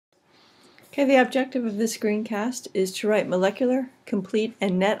Okay, the objective of this screencast is to write molecular, complete,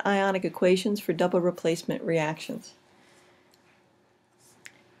 and net ionic equations for double replacement reactions.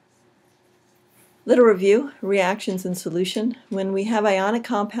 Little review, reactions in solution. When we have ionic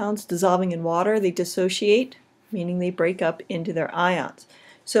compounds dissolving in water, they dissociate, meaning they break up into their ions.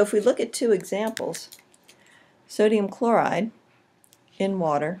 So if we look at two examples, sodium chloride in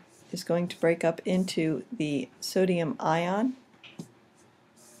water is going to break up into the sodium ion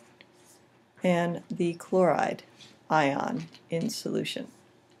and the chloride ion in solution.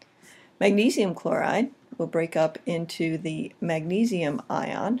 Magnesium chloride will break up into the magnesium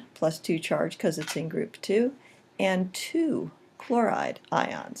ion plus 2 charge because it's in group 2 and 2 chloride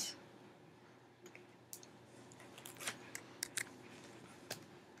ions.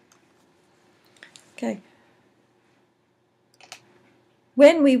 Okay.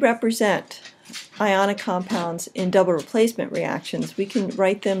 When we represent ionic compounds in double replacement reactions, we can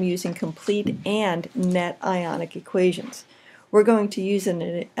write them using complete and net ionic equations. We're going to use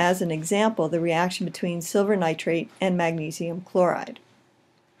as an example the reaction between silver nitrate and magnesium chloride.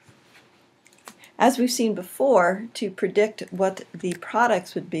 As we've seen before, to predict what the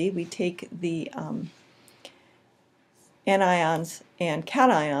products would be, we take the anions and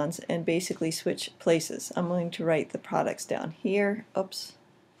cations and basically switch places. I'm going to write the products down here. Oops.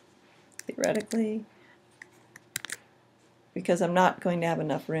 Theoretically, because I'm not going to have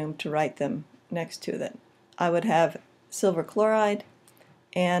enough room to write them next to them. I would have silver chloride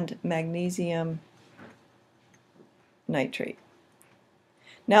and magnesium nitrate.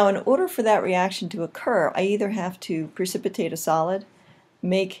 Now, in order for that reaction to occur, I either have to precipitate a solid,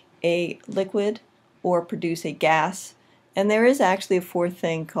 make a liquid, or produce a gas, and there is actually a fourth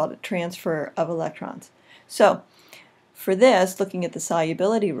thing called a transfer of electrons. So, for this, looking at the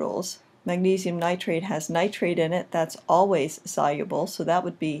solubility rules, magnesium nitrate has nitrate in it. That's always soluble, so that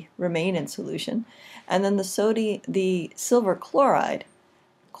would remain in solution. And then the silver chloride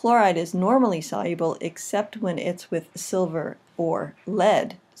is normally soluble except when it's with silver or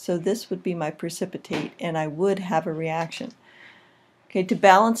lead. So this would be my precipitate, and I would have a reaction. Okay, to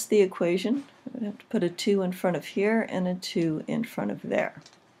balance the equation, I would have to put a 2 in front of here and a 2 in front of there.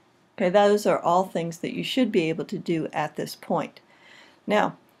 Okay, those are all things that you should be able to do at this point.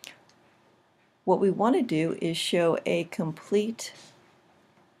 Now, what we want to do is show a complete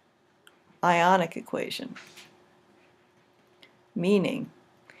ionic equation, meaning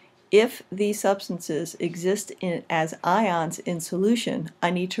if these substances exist as ions in solution,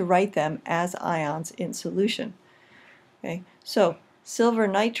 I need to write them as ions in solution. Okay, so silver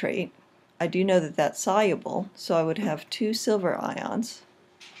nitrate, I do know that that's soluble, so I would have 2 silver ions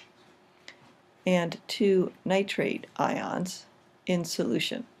and 2 nitrate ions in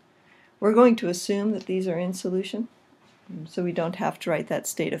solution. We're going to assume that these are in solution, so we don't have to write that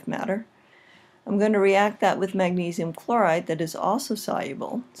state of matter. I'm going to react that with magnesium chloride that is also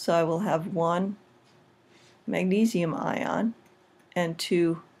soluble, so I will have 1 magnesium ion and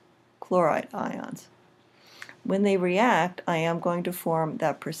 2 chloride ions. When they react, I am going to form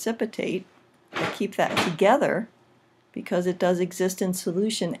that precipitate. I keep that together because it does exist in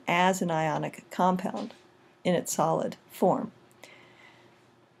solution as an ionic compound in its solid form.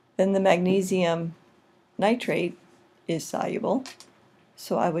 Then the magnesium nitrate is soluble,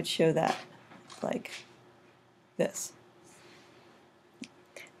 so I would show that like this.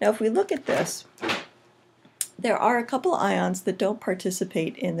 Now if we look at this, there are a couple ions that don't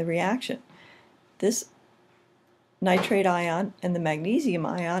participate in the reaction. This nitrate ion and the magnesium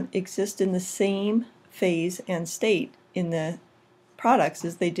ion exist in the same phase and state in the products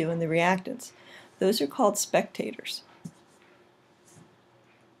as they do in the reactants. Those are called spectators.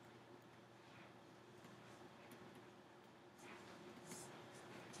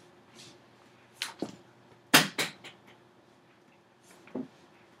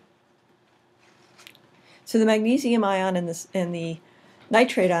 So the magnesium ion and the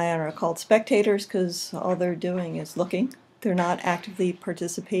nitrate ion are called spectators because all they're doing is looking. They're not actively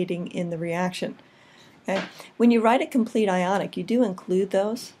participating in the reaction. Okay? When you write a complete ionic, you do include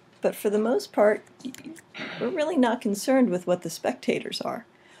those, but for the most part, we're really not concerned with what the spectators are.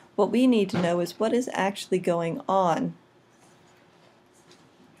 What we need to know is what is actually going on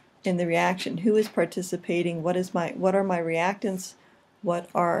in the reaction. Who is participating? What are my reactants? What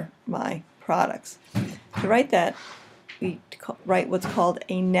are my products? To write that, we write what's called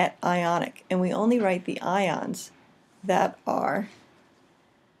a net ionic, and we only write the ions that are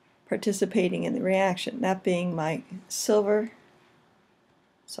participating in the reaction, that being my silver,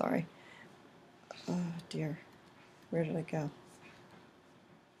 oh dear, where did I go?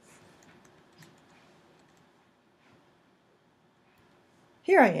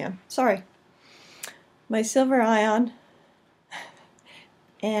 Here I am, sorry, my silver ion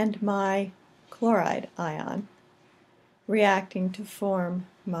and my chloride ion reacting to form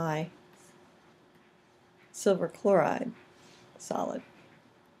my silver chloride solid.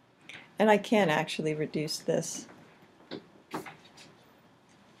 And I can actually reduce this.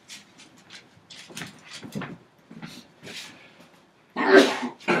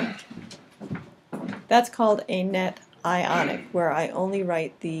 That's called a net ionic, where I only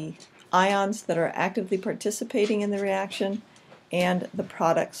write the ions that are actively participating in the reaction and the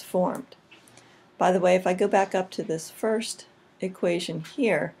products formed. By the way, if I go back up to this first equation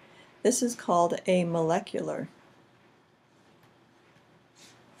here, this is called a molecular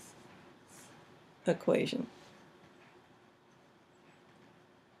equation.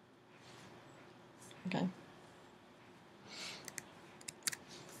 Okay.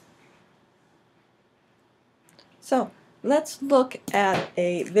 So let's look at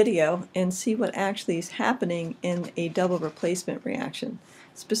a video and see what actually is happening in a double replacement reaction,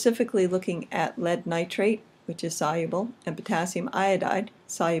 specifically looking at lead nitrate, which is soluble, and potassium iodide,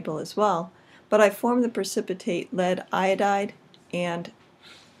 soluble as well, but I form the precipitate lead iodide, and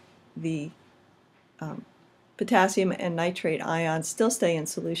the potassium and nitrate ions still stay in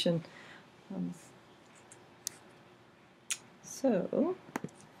solution. So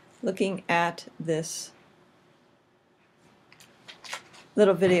looking at this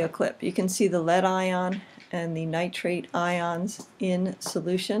little video clip, you can see the lead ion and the nitrate ions in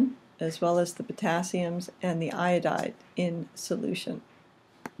solution, as well as the potassiums and the iodide in solution.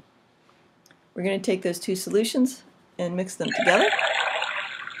 We're going to take those two solutions and mix them together.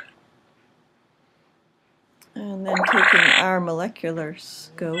 And then taking our molecular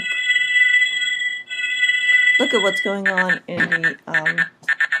scope, look at what's going on in the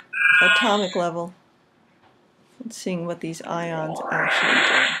atomic level and seeing what these ions actually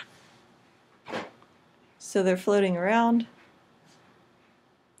do. So they're floating around.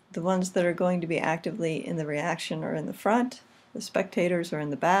 The ones that are going to be actively in the reaction are in the front, the spectators are in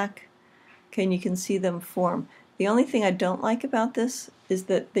the back. Okay, and you can see them form. The only thing I don't like about this is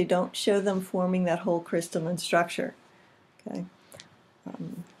that they don't show them forming that whole crystalline structure. Okay,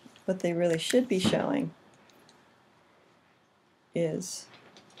 what they really should be showing is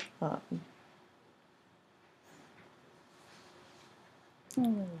lead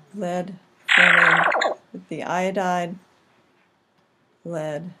forming with the iodide,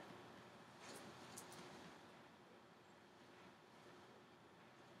 lead,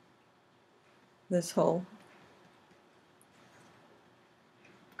 this whole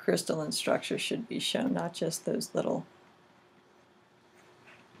crystalline structure should be shown, not just those little,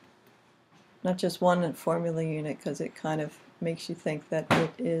 not just one formula unit, because it kind of makes you think that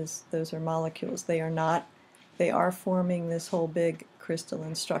it is, those are molecules. They are not. They are forming this whole big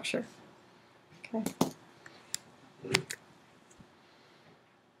crystalline structure. Okay.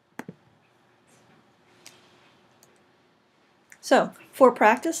 So, for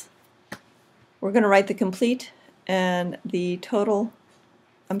practice, we're going to write the complete and the total,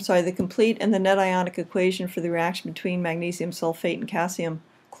 the complete and the net ionic equation for the reaction between magnesium sulfate and calcium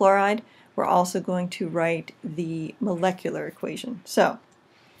chloride. We're also going to write the molecular equation. So,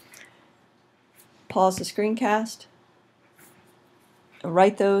 pause the screencast,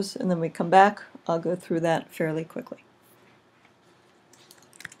 write those, and then we come back. I'll go through that fairly quickly.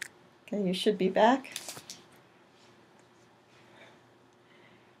 Okay, you should be back.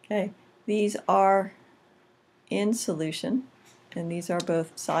 Okay, these are in solution, and these are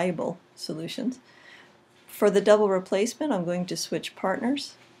both soluble solutions. For the double replacement, I'm going to switch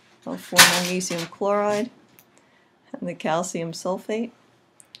partners. I'll form magnesium chloride and the calcium sulfate.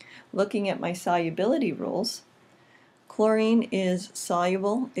 Looking at my solubility rules, chlorine is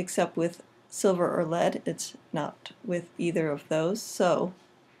soluble except with silver or lead. It's not with either of those, so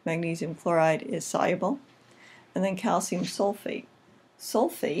magnesium chloride is soluble. And then calcium sulfate.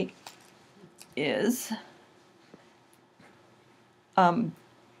 Sulfate is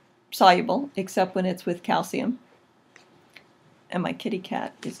soluble except when it's with calcium. And my kitty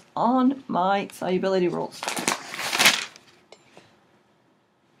cat is on my solubility rules.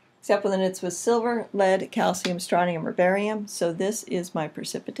 Except when it's with silver, lead, calcium, strontium, or barium. So this is my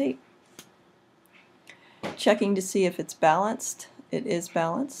precipitate. Checking to see if it's balanced. It is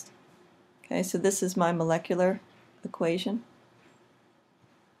balanced. Okay, so this is my molecular equation.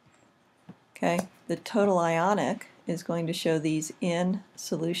 Okay, the total ionic is going to show these in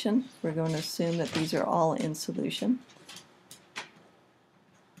solution. We're going to assume that these are all in solution.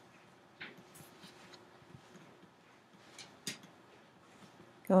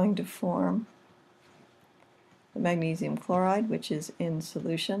 Going to form the magnesium chloride, which is in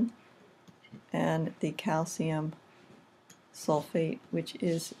solution, and the calcium sulfate, which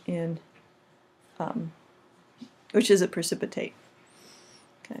is a precipitate.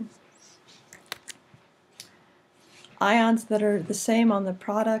 Okay. Ions that are the same on the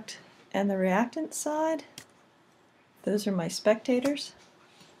product and the reactant side, those are my spectators.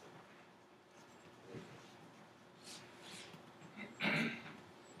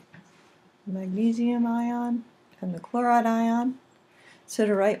 Magnesium ion and the chloride ion. So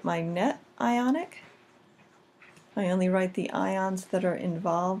to write my net ionic, I only write the ions that are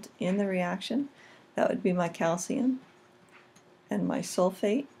involved in the reaction. That would be my calcium and my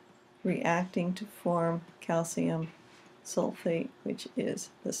sulfate reacting to form calcium sulfate, which is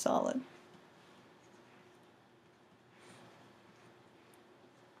the solid.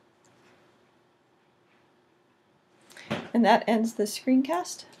 And that ends the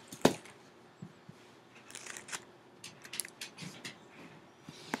screencast.